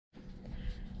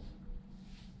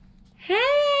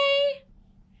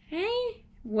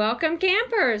Welcome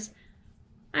campers!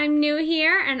 I'm new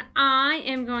here and I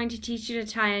am going to teach you to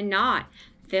tie a knot.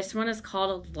 This one is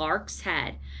called a lark's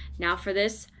head. Now for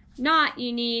this knot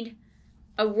you need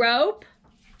a rope,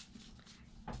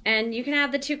 and you can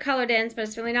have the two colored ends, but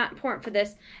it's really not important for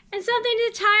this, and something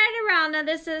to tie it around. Now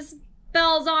this is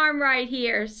Belle's arm right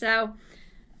here, so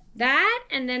that,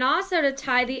 and then also to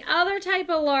tie the other type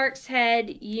of lark's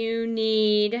head you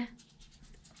need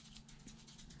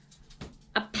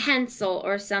a pencil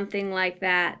or something like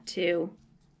that too.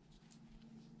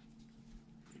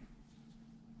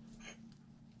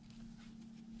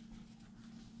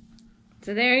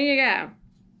 So there you go.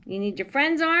 You need your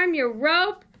friend's arm, your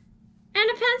rope, and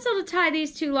a pencil to tie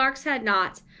these two lark's head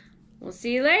knots. We'll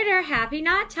see you later. Happy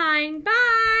knot tying.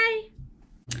 Bye!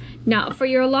 Now for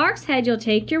your lark's head, you'll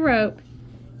take your rope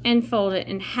and fold it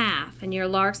in half, and your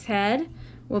lark's head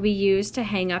will be used to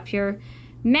hang up your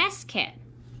mess kit.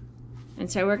 And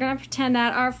so we're going to pretend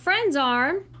that our friend's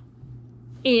arm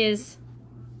is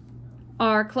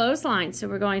our clothesline. So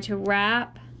we're going to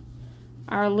wrap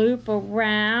our loop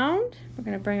around. We're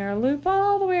going to bring our loop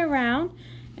all the way around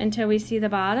until we see the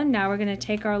bottom. Now we're going to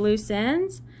take our loose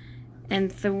ends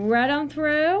and thread them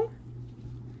through.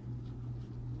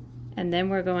 And then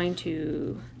we're going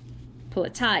to pull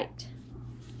it tight.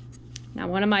 Now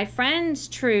one of my friend's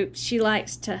troops, she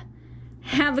likes to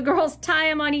have the girls tie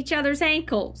them on each other's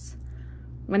ankles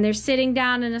when they're sitting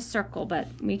down in a circle, but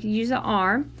we can use an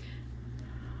arm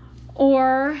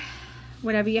or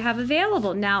whatever you have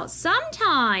available. Now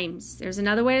sometimes, there's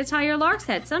another way to tie your lark's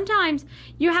head. Sometimes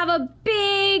you have a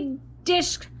big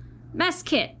dish mess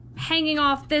kit hanging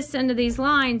off this end of these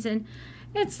lines, and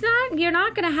you're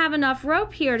not gonna have enough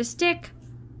rope here to stick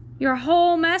your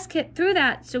whole mess kit through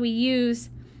that, so we use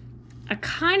a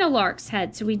kind of lark's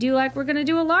head. So we do like we're gonna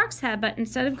do a lark's head, but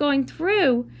instead of going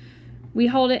through, we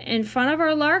hold it in front of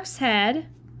our lark's head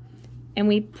and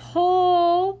we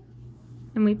pull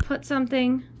and we put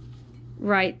something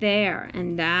right there,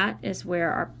 and that is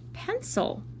where our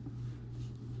pencil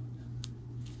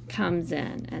comes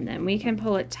in. And then we can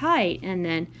pull it tight, and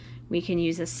then we can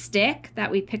use a stick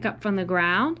that we pick up from the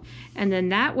ground, and then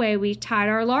that way we've tied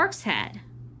our lark's head.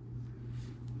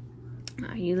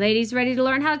 Are you ladies ready to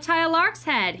learn how to tie a lark's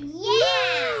head?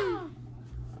 Yeah!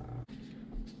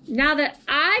 Now that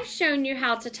I've shown you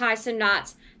how to tie some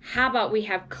knots, how about we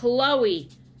have Chloe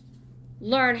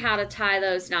learn how to tie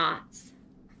those knots?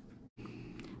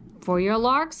 For your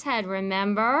lark's head,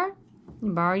 remember,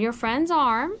 you borrow your friend's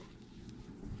arm,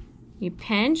 you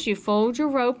pinch, you fold your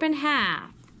rope in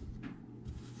half.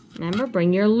 Remember,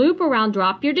 bring your loop around,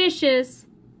 drop your dishes.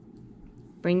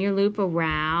 Bring your loop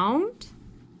around,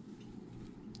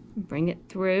 bring it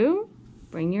through.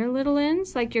 Bring your little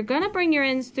ends, like you're gonna bring your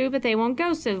ends through, but they won't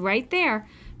go. So right there,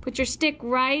 put your stick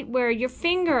right where your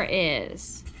finger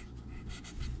is.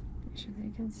 Make sure they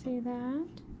can see that.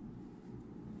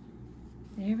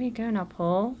 There we go. Now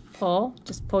pull, pull.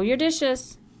 Just pull your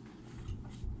dishes.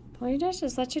 Pull your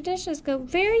dishes. Let your dishes go.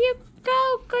 There you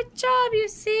go. Good job, you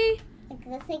see? Like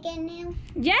this again now?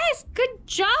 Yes, good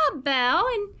job, Belle.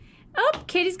 And oh,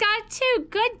 Kitty's got it too.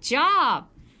 Good job.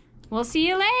 We'll see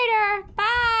you later.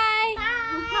 Bye.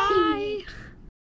 Bye. Bye.